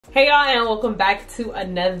Hey y'all, and welcome back to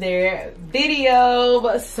another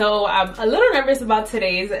video. So I'm a little nervous about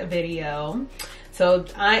today's video. So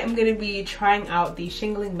I am going to be trying out the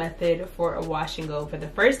shingling method for a wash and go for the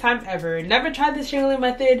first time ever. Never tried the shingling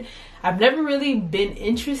method. I've never really been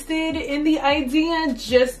interested in the idea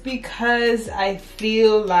just because I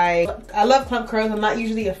feel like I love clump curls. I'm not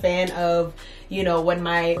usually a fan of, you know, when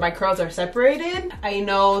my curls are separated. I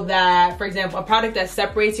know that, for example, a product that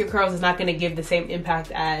separates your curls is not going to give the same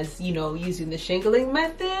impact as, you know, using the shingling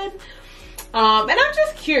method. And I'm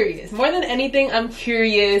just curious. More than anything, I'm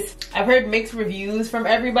curious. I've heard mixed reviews from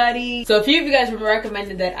everybody. So a few of you guys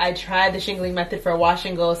recommended that I try the shingling method for a wash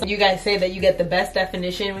and go. So you guys say that you get the best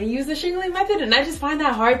definition when you use the shingling method, and I just find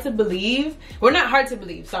that hard to believe. Well, not hard to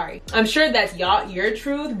believe, sorry. I'm sure that's your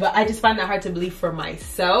truth, but I just find that hard to believe for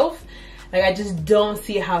myself. Like, I just don't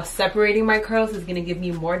see how separating my curls is gonna give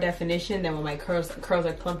me more definition than when my curls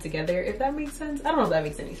are clumped together, if that makes sense. I don't know if that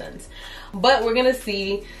makes any sense, but we're gonna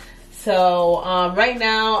see. So right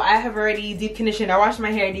now I have already deep conditioned. I washed my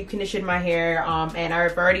hair, deep conditioned my hair, and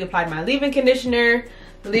I've already applied my leave-in conditioner.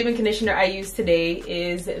 The leave-in conditioner I use today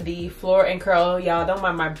is the Floor and Curl. Y'all don't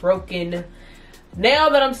mind my broken nail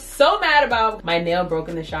that I'm so mad about. My nail broke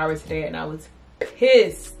in the shower today and I was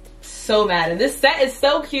pissed, so mad. And this set is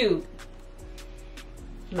so cute.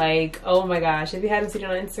 Like, oh my gosh, if you haven't seen it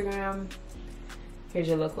on Instagram, here's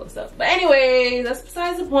your little close up. But anyway, that's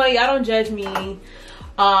besides the point. Y'all don't judge me.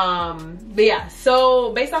 But yeah,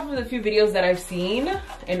 so based off of the few videos that I've seen,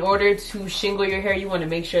 in order to shingle your hair, you want to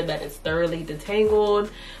make sure that it's thoroughly detangled,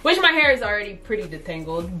 which my hair is already pretty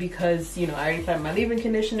detangled because, you know, I already applied my leave-in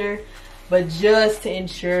conditioner. But just to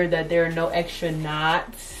ensure that there are no extra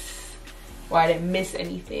knots or I didn't miss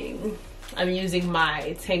anything, I'm using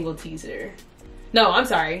my Tangle Teaser. No, I'm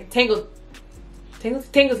sorry, Tangle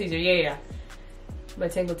Teaser, yeah. My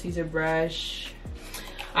Tangle Teaser brush.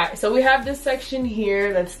 All right, so we have this section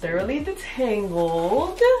here that's thoroughly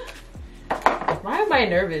detangled. Why am I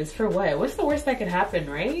nervous? For what? What's the worst that could happen,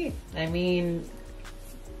 right? I mean,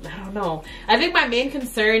 I don't know. I think my main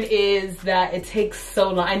concern is that it takes so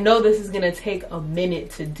long. I know this is gonna take a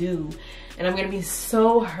minute to do, and I'm gonna be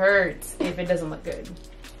so hurt if it doesn't look good.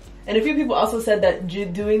 And a few people also said that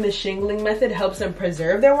doing the shingling method helps them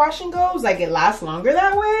preserve their wash and goes, like it lasts longer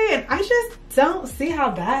that way. And I just don't see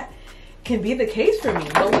how that can be the case for me,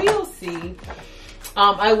 but we'll see.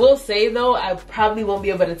 I will say though, I probably won't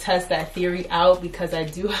be able to test that theory out because I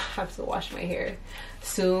do have to wash my hair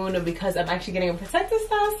soon because I'm actually getting a protective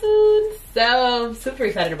style soon. So I'm super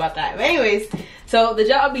excited about that. But anyways, so the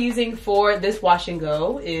gel I'll be using for this wash and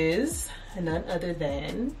go is none other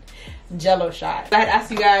than Jello shot. I had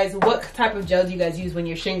asked you guys what type of gel do you guys use when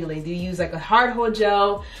you're shingling. Do you use like a hard hold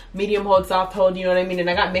gel, medium hold, soft hold, you know what I mean? And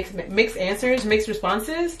I got mixed answers, mixed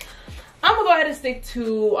responses. I'm gonna go ahead and stick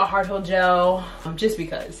to a hard hold gel just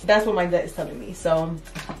because that's what my gut is telling me. So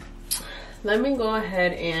let me go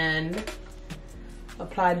ahead and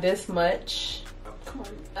apply this much. Come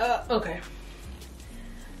on, okay.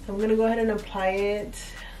 I'm gonna go ahead and apply it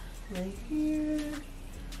right here.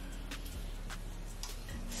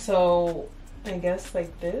 So I guess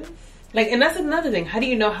like this. Like, and that's another thing. How do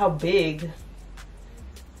you know how big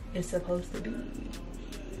it's supposed to be?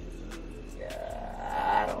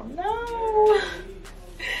 I don't know.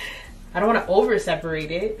 I don't want to over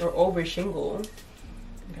separate it or over shingle.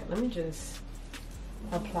 Okay, let me just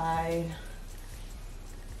apply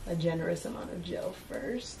a generous amount of gel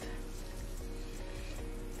first.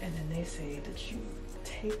 And then they say that you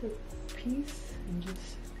take a piece and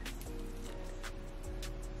just,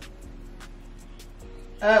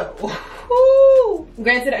 oh.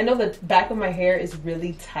 Granted, I know the back of my hair is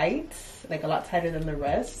really tight, like a lot tighter than the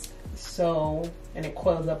rest. So, and it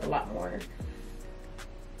coils up a lot more.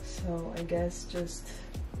 So I guess just,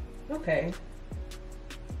 okay.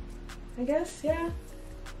 I guess, yeah.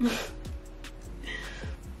 Am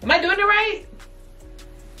I doing it right?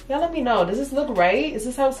 Y'all let me know. Does this look right? Is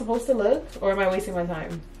this how it's supposed to look? Or am I wasting my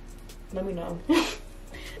time? Let me know.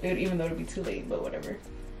 Even though it'll be too late, but whatever.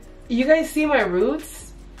 You guys see my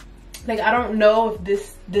roots? Like, I don't know if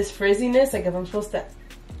this frizziness, like if I'm supposed to,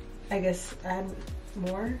 I guess, add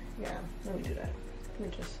more. Yeah, let me do that. Let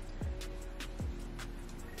me just,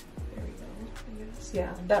 there we go, I guess.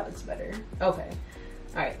 Yeah, that looks better. Okay,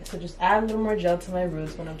 all right, so just add a little more gel to my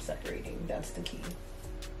roots when I'm separating. That's the key.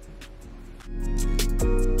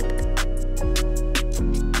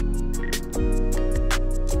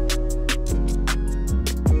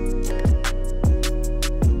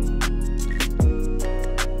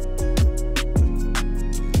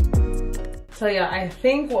 So yeah, I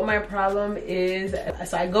think what my problem is,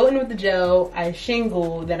 so I go in with the gel, I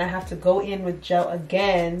shingle, then I have to go in with gel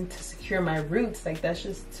again to secure my roots. Like, that's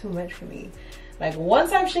just too much for me. Like,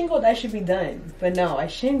 once I've shingled, I should be done. But no, I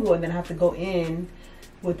shingle and then I have to go in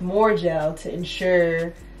with more gel to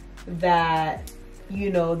ensure that,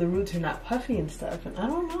 you know, the roots are not puffy and stuff. And I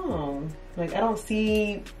don't know. Like, I don't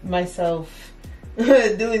see myself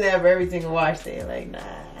doing that for every single wash day. Like,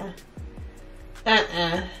 nah.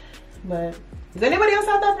 But does anybody else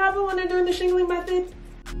have that problem when they're doing the shingling method?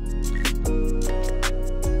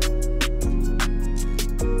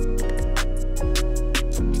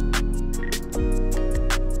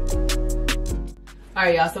 All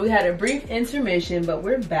right, y'all, so we had a brief intermission, but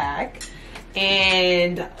we're back.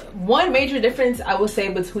 And one major difference I will say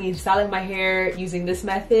between styling my hair using this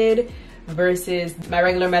method versus my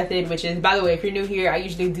regular method, which is, by the way, if you're new here, I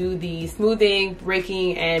usually do the smoothing,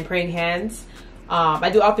 breaking, and praying hands. I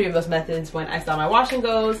do all three of those methods when I style my wash and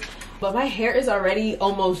goes, but my hair is already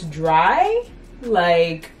almost dry.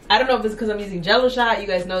 Like, I don't know if it's because I'm using Jello Shot. You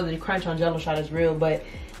guys know the crunch on Jello Shot is real, but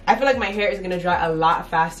I feel like my hair is gonna dry a lot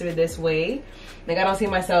faster this way. Like, I don't see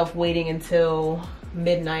myself waiting until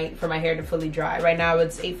midnight for my hair to fully dry. Right now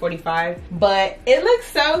it's 8:45, but it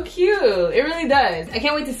looks so cute. It really does. I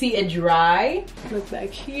can't wait to see it dry. Look back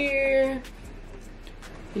here.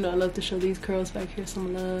 You know, I love to show these curls back here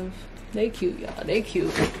some love. They cute, y'all. They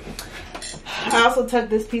cute. I also tucked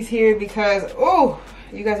this piece here because, oh,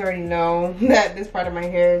 you guys already know that this part of my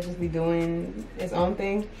hair just be doing its own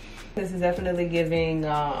thing. This is definitely giving,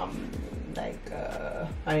 I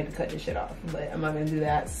need to cut this shit off, but I'm not gonna do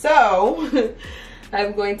that. So,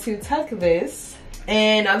 I'm going to tuck this.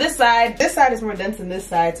 And on this side is more dense than this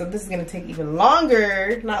side, so this is gonna take even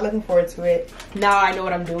longer. Not looking forward to it. Now I know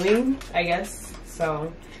what I'm doing, I guess.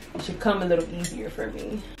 So, it should come a little easier for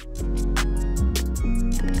me.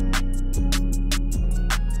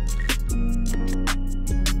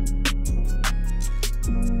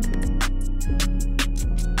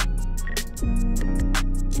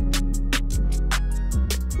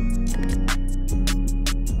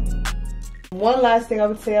 One last thing I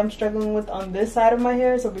would say I'm struggling with on this side of my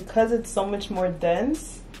hair, so because it's so much more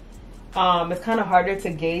dense, it's kind of harder to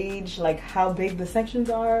gauge like how big the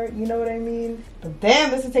sections are, you know what I mean? But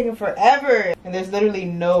damn, this is taking forever. And there's literally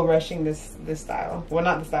no rushing this style. Well,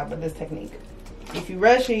 not the style, but this technique. If you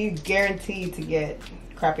rush it, you're guaranteed to get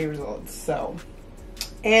crappy results. So,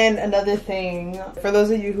 and another thing, for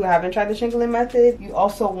those of you who haven't tried the shingling method, you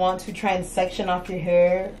also want to try and section off your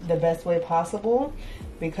hair the best way possible.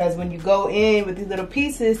 Because when you go in with these little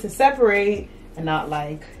pieces to separate and not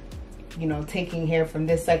like, you know, taking hair from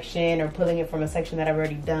this section or pulling it from a section that I've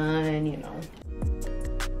already done, you know.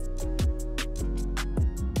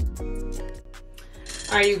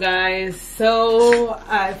 All right, you guys, so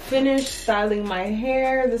I finished styling my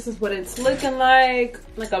hair. This is what it's looking like.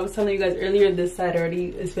 Like I was telling you guys earlier, this side already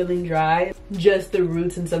is feeling dry. Just the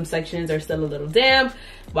roots in some sections are still a little damp.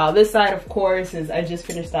 While this side, of course, is I just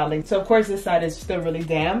finished styling. So of course this side is still really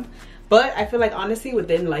damp. But I feel like honestly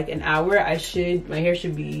within like an hour, my hair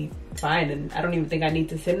should be fine. And I don't even think I need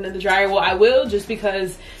to sit in the dryer. Well, I will, just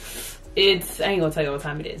because I ain't gonna tell you what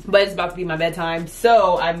time it is, but it's about to be my bedtime,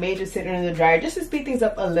 so I may just sit in the dryer just to speed things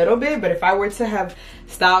up a little bit. But if I were to have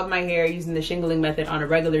styled my hair using the shingling method on a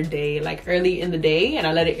regular day, like early in the day, and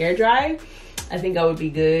I let it air dry, I think I would be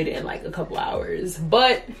good in like a couple hours.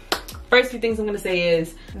 But first few things I'm gonna say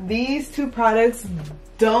is these two products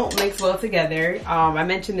don't mix well together. I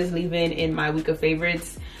mentioned this leave-in in my week of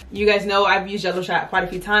favorites. You guys know I've used Jello Shot quite a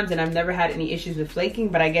few times and I've never had any issues with flaking,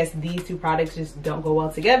 but I guess these two products just don't go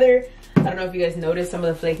well together. I don't know if you guys noticed some of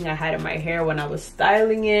the flaking I had in my hair when I was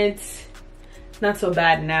styling it. Not so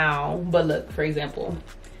bad now, but look, for example,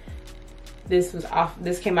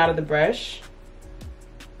 this came out of the brush.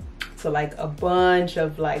 So like a bunch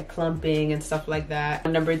of like clumping and stuff like that.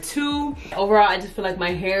 Number two, overall, I just feel like my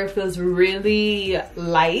hair feels really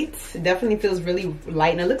light. It definitely feels really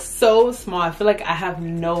light and it looks so small. I feel like I have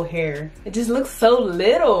no hair. It just looks so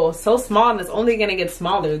little, so small, and it's only gonna get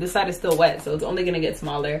smaller. This side is still wet, so it's only gonna get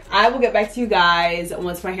smaller. I will get back to you guys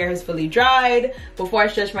once my hair is fully dried, before I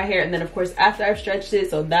stretch my hair, and then of course after I've stretched it,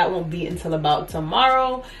 so that won't be until about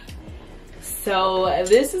tomorrow. So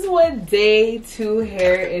this is what day 2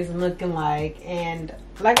 hair is looking like, and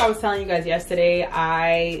like I was telling you guys yesterday,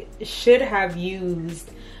 I should have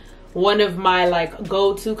used one of my like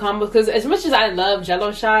go-to combos, because as much as I love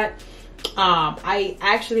Jello Shot, I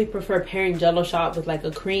actually prefer pairing Jello Shot with like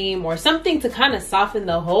a cream or something to kind of soften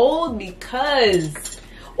the hold, because,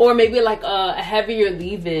 or maybe like a heavier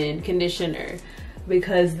leave-in conditioner,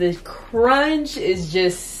 because the crunch is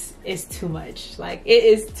just, is too much. Like, it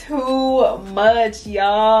is too much,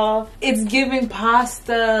 y'all. It's giving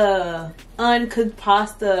pasta, uncooked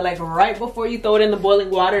pasta. Like, right before you throw it in the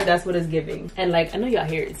boiling water, that's what it's giving. And like, I know y'all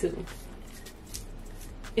hear it too.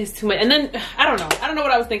 It's too much. And then I don't know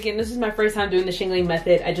what I was thinking. This is my first time doing the shingling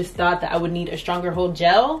method. I just thought that I would need a stronger hold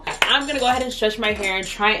gel. I'm gonna go ahead and stretch my hair and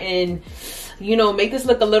try and, you know, make this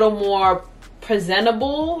look a little more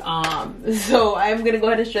presentable. So I'm gonna go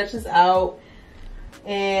ahead and stretch this out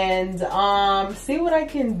and see what I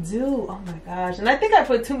can do. Oh my gosh. And I think I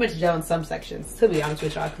put too much gel in some sections, to be honest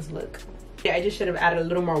with y'all, because look, yeah, I just should have added a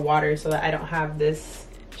little more water so that I don't have this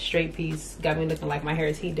straight piece. Got me looking like my hair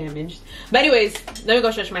is heat damaged. But anyways, let me go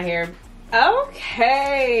stretch my hair.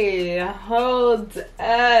 Okay, hold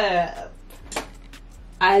up.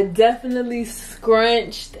 I definitely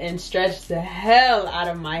scrunched and stretched the hell out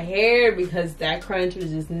of my hair because that crunch was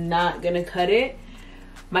just not gonna cut it.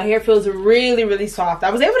 My hair feels really, really soft. I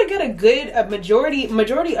was able to get a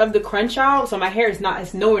majority of the crunch out, so my hair is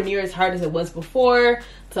it's nowhere near as hard as it was before.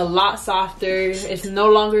 It's a lot softer. It's no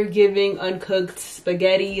longer giving uncooked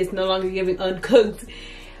spaghetti. It's no longer giving uncooked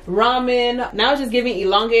ramen. Now it's just giving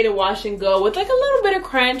elongated wash and go with like a little bit of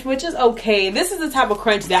crunch, which is okay. This is the type of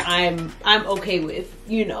crunch that I'm okay with.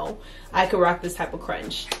 You know, I could rock this type of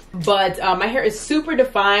crunch. But my hair is super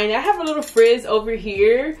defined. I have a little frizz over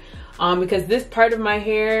here. Because this part of my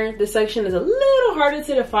hair, this section is a little harder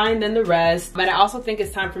to define than the rest. But I also think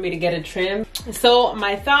it's time for me to get a trim. So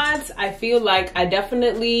my thoughts, I feel like I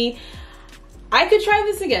could try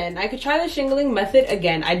this again. I could try the shingling method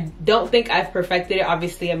again. I don't think I've perfected it.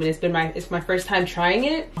 Obviously, I mean, it's my first time trying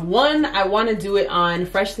it. One, I want to do it on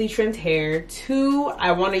freshly trimmed hair. Two,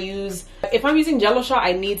 I want to use, if I'm using Jello shot,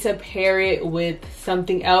 I need to pair it with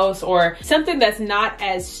something else or something that's not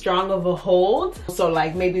as strong of a hold. So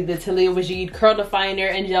like maybe the Talia Wajid curl definer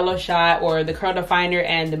and Jello shot, or the curl definer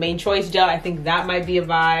and the main choice gel. I think that might be a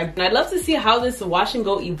vibe. And I'd love to see how this wash and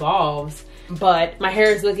go evolves. But my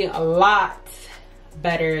hair is looking a lot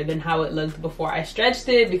better than how it looked before I stretched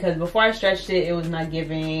it, because before I stretched it, it wasn't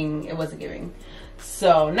giving.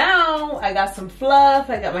 So now I got some fluff.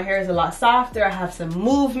 My hair is a lot softer. I have some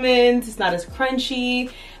movement. It's not as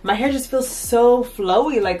crunchy. My hair just feels so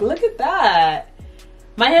flowy. Like, look at that.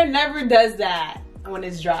 My hair never does that when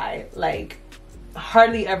it's dry. Like,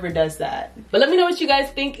 hardly ever does that. But let me know what you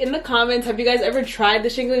guys think in the comments. Have you guys ever tried the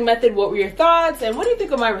shingling method? What were your thoughts? And what do you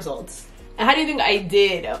think of my results? And how do you think I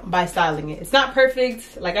did by styling it? It's not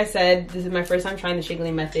perfect. Like I said, this is my first time trying the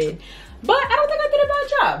shingling method, but I don't think I did a bad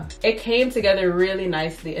job. It came together really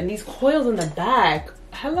nicely. And these coils in the back,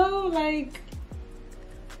 hello, like.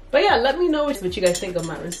 But yeah, let me know what you guys think of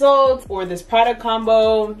my results or this product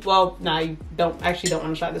combo. Well, nah, you don't want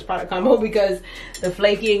to try this product combo because the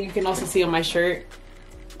flaking, you can also see on my shirt.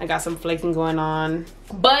 I got some flaking going on.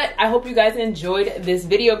 But I hope you guys enjoyed this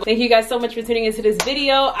video. Thank you guys so much for tuning into this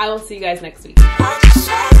video. I will see you guys next week.